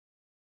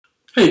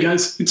Hey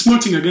guys, it's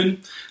Martin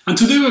again, and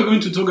today we're going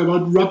to talk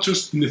about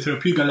ruptures in the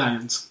therapeutic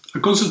alliance, a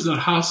concept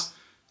that has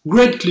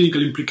great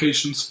clinical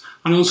implications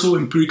and also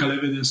empirical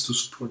evidence to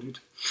support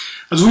it.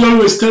 As we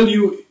always tell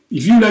you,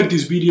 if you like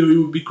this video, it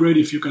would be great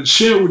if you can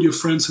share with your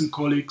friends and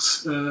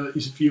colleagues,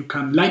 if you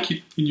can like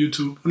it in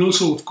YouTube, and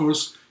also, of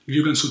course, if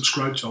you can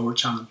subscribe to our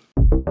channel.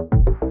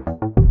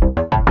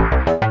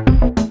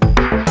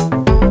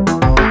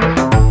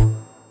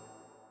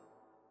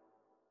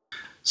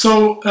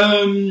 So,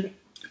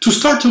 to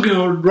start talking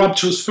about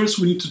ruptures, first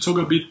we need to talk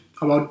a bit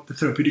about the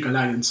therapeutic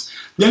alliance.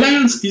 The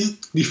alliance is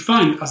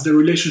defined as the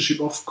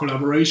relationship of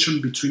collaboration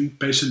between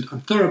patient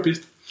and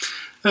therapist,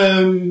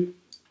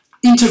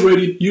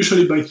 integrated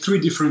usually by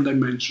three different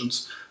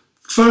dimensions.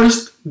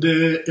 First,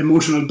 the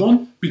emotional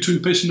bond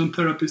between patient and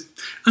therapist,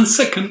 and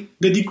second,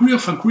 the degree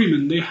of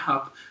agreement they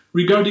have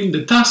regarding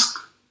the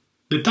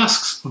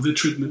tasks of the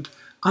treatment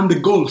and the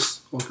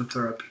goals of the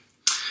therapy.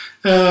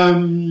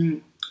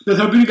 The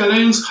therapeutic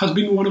alliance has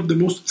been one of the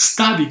most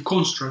studied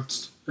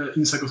constructs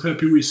in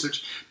psychotherapy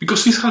research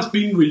because it has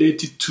been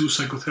related to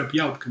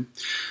psychotherapy outcome.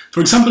 For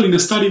example, in a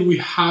study we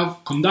have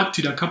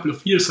conducted a couple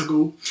of years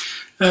ago,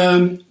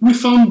 we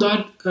found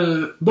that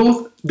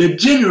both the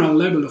general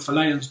level of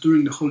alliance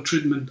during the whole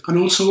treatment and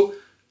also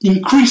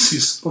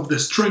increases of the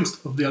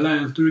strength of the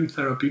alliance during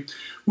therapy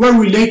were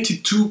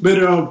related to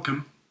better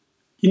outcome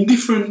in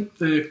different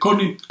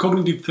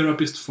cognitive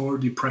therapies for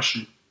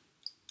depression.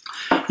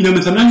 In a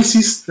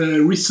meta-analysis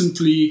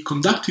recently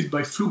conducted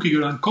by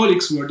Flückiger and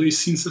colleagues, where they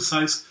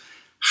synthesized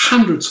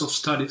hundreds of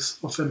studies,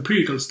 of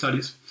empirical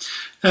studies,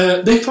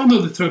 they found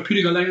that the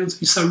therapeutic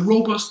alliance is a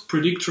robust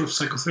predictor of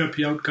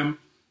psychotherapy outcome,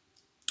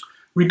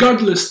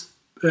 regardless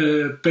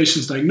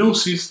patient's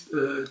diagnosis,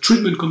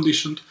 treatment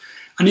condition,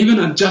 and even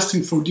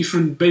adjusting for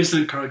different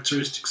baseline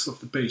characteristics of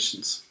the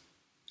patients.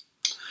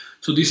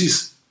 So this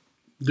is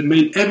the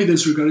main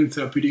evidence regarding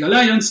therapeutic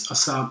alliance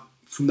as a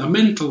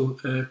fundamental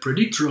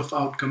predictor of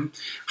outcome.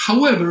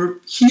 However,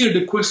 here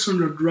the question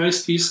that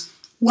arises is,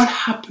 what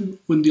happens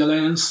when the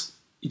alliance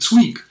is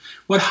weak?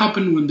 What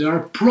happens when there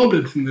are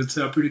problems in the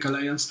therapeutic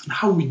alliance, and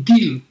how we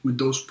deal with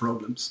those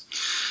problems?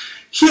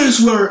 Here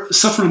is where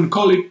Safran and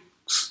colleagues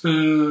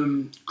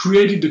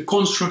created the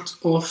construct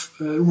of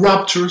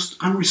ruptures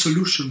and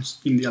resolutions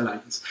in the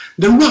alliance.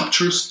 The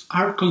ruptures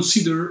are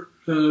considered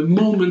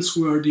moments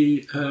where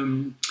the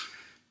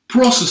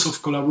process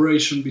of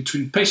collaboration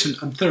between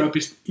patient and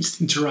therapist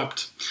is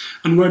interrupted,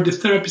 and where the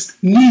therapist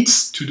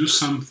needs to do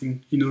something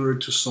in order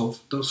to solve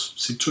those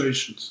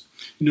situations,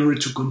 in order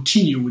to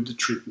continue with the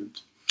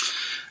treatment.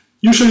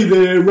 Usually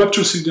the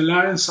ruptures in the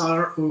alliance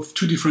are of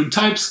two different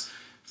types.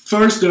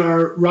 First, there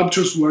are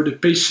ruptures where the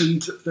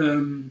patient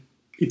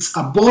it's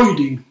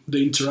avoiding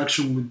the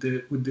interaction with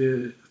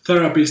the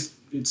therapist,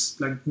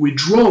 it's like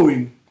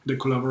withdrawing the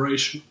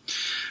collaboration.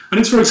 And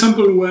it's, for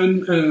example,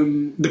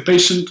 when the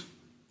patient,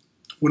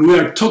 when we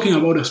are talking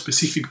about a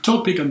specific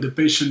topic and the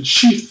patient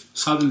shifts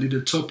suddenly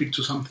the topic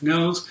to something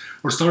else,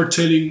 or start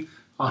telling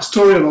a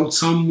story about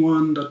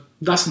someone that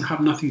doesn't have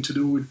nothing to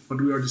do with what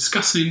we are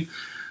discussing,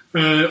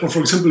 or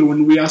for example,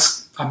 when we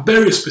ask a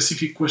very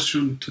specific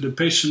question to the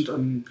patient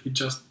and he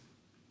just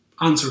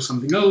answers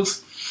something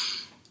else.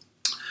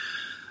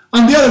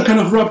 And the other kind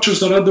of ruptures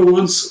that are the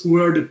ones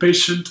where the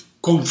patient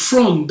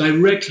confront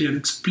directly and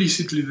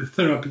explicitly the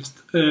therapist,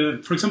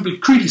 for example,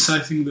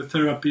 criticizing the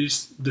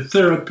therapist, the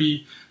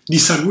therapy,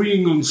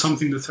 disagreeing on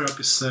something the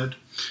therapist said,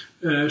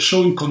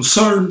 showing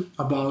concern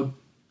about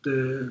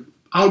the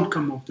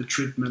outcome of the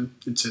treatment,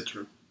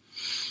 etc.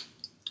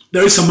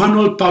 There is a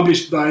manual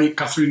published by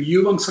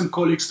Eubanks and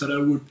colleagues that I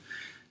would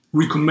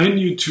recommend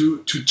you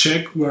to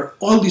check, where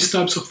all these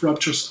types of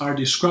ruptures are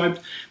described,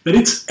 that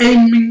it's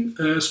aiming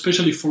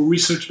especially for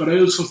research, but I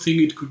also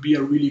think it could be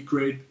a really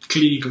great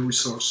clinical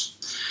resource.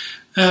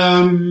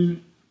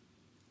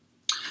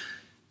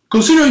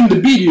 Considering the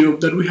video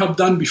that we have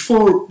done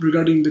before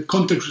regarding the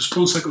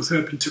context-response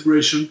psychotherapy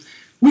integration,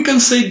 we can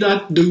say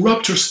that the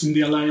ruptures in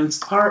the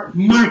alliance are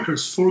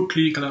markers for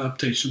clinical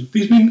adaptation.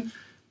 This means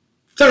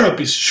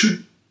therapists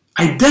should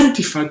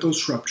identify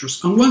those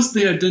ruptures, and once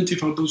they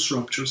identify those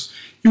ruptures,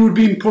 it would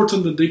be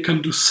important that they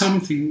can do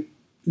something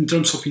in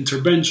terms of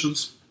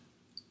interventions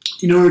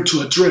in order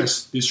to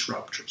address these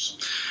ruptures.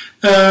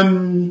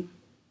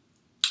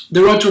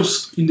 The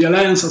ruptures in the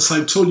alliance, as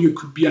I told you,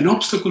 could be an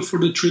obstacle for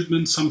the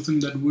treatment, something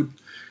that would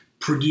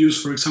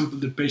produce, for example,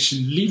 the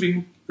patient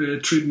leaving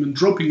treatment,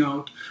 dropping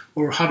out,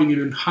 or having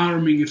even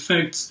harming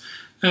effects.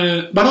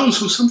 But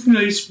also something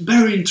that is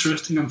very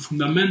interesting and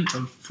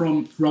fundamental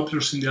from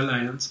ruptures in the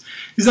alliance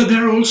is that they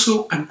are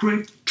also a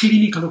great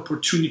clinical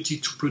opportunity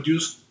to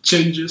produce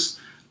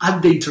changes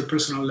at the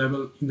interpersonal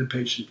level in the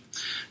patient.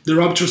 The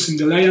ruptures in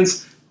the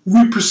alliance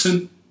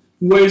represent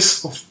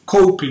ways of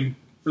coping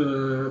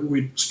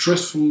with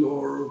stressful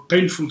or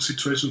painful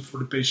situations for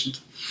the patient.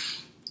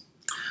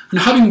 And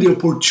having the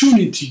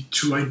opportunity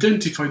to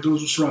identify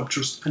those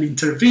ruptures and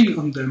intervene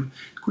on them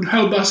could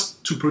help us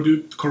to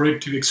produce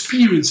corrective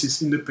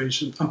experiences in the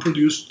patient and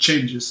produce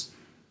changes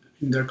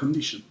in their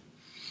condition.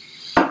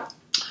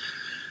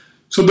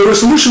 So the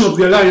resolution of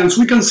the alliance,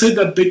 we can say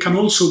that they can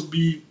also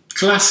be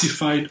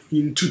classified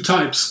in two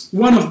types.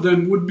 One of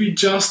them would be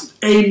just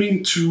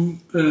aiming to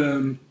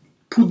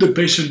put the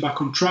patient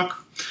back on track.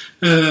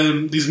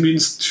 This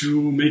means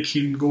to make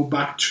him go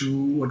back to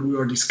what we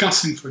were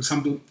discussing. For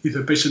example, if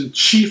the patient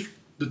shifts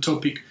the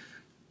topic,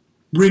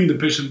 bring the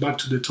patient back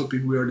to the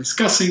topic we are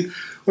discussing.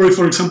 Or if,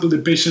 for example, the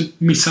patient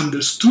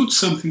misunderstood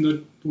something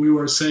that we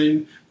were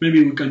saying,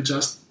 maybe we can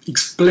just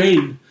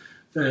explain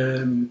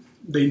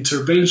the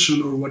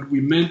intervention or what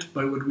we meant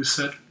by what we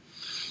said.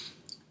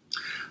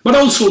 But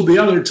also the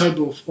other type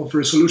of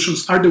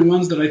resolutions are the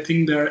ones that I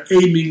think they are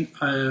aiming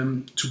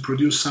to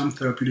produce some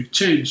therapeutic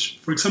change.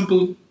 For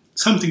example,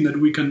 something that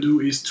we can do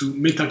is to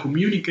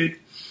meta-communicate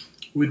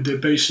with the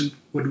patient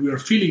what we are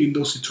feeling in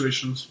those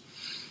situations.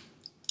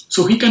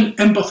 So he can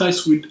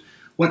empathize with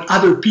what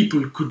other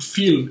people could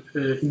feel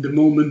in the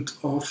moment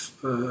of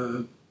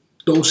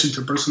those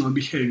interpersonal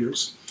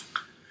behaviors.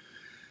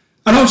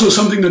 And also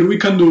something that we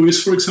can do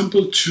is, for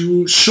example,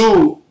 to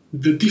show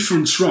the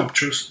different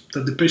ruptures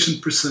that the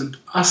patient presents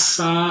as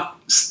a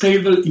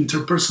stable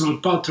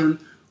interpersonal pattern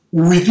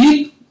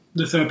within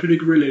the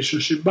therapeutic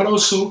relationship, but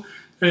also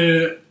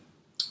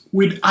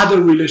with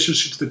other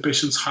relationships the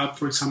patients have,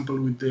 for example,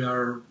 with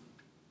their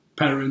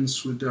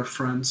parents, with their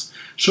friends,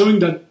 showing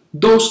that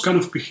those kind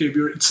of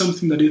behavior, it's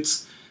something that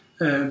it's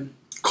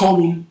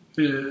common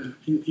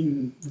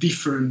in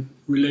different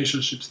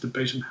relationships the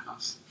patient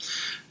has.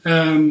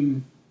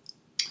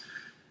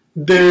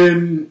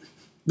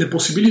 The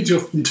possibility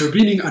of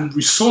intervening and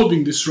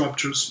resolving these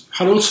ruptures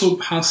also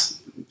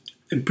has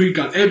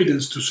empirical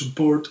evidence to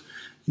support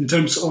in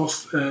terms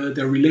of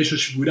their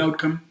relationship with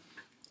outcome.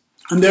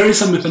 And there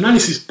is a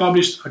meta-analysis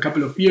published a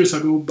couple of years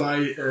ago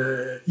by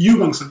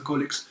Eubanks and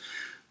colleagues,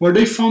 where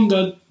they found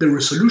that the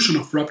resolution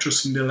of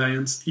ruptures in the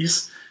alliance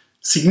is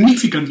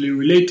significantly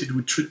related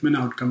with treatment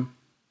outcome,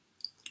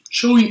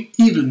 showing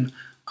even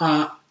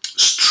a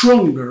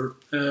stronger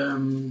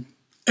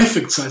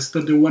effect size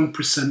than the one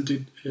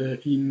presented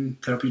in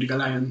therapeutic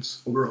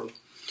alliance overall.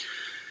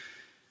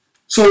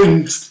 So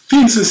in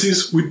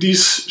synthesis, with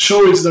this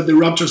shows that the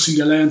ruptures in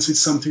the alliance is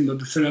something that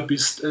the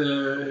therapist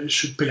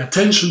should pay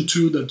attention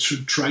to, that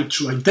should try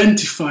to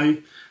identify,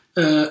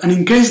 and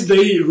in case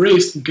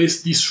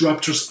these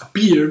ruptures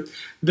appear,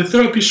 the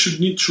therapist should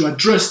need to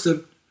address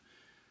them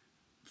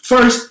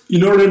first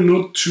in order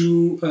not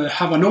to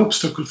have an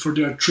obstacle for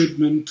their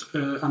treatment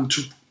and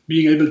to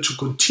being able to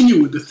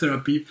continue with the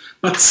therapy,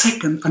 but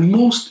second, and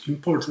most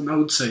important, I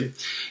would say,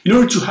 in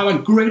order to have a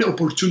great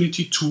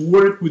opportunity to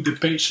work with the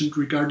patient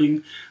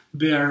regarding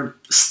their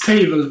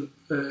stable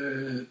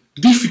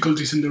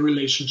difficulties in the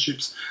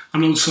relationships,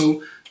 and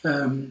also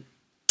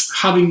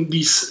having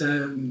this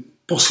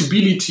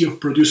possibility of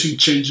producing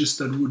changes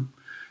that would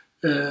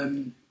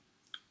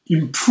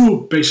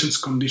improve patients'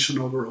 condition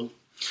overall.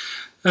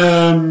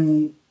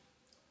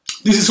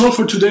 This is all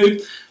for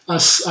today.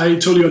 As I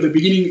told you at the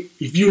beginning,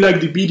 if you like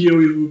the video,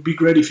 it would be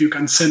great if you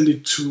can send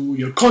it to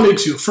your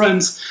colleagues, your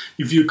friends.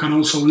 If you can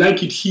also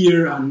like it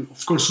here and,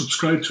 of course,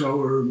 subscribe to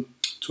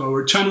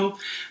our channel.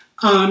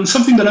 And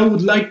something that I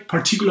would like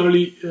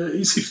particularly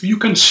is if you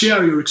can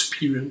share your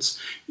experience.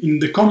 In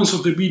the comments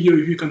of the video,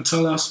 if you can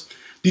tell us,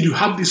 did you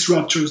have these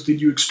ruptures? Did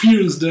you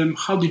experience them?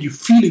 How did you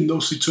feel in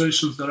those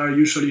situations that are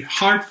usually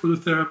hard for the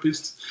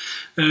therapist?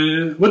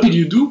 What did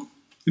you do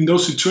in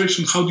those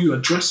situations? How do you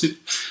address it?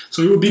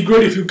 So it would be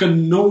great if you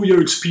can know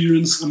your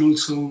experience, and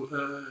also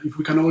if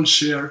we can all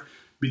share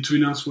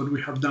between us what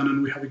we have done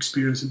and we have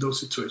experienced in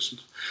those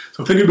situations.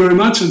 So thank you very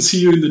much, and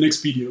see you in the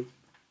next video.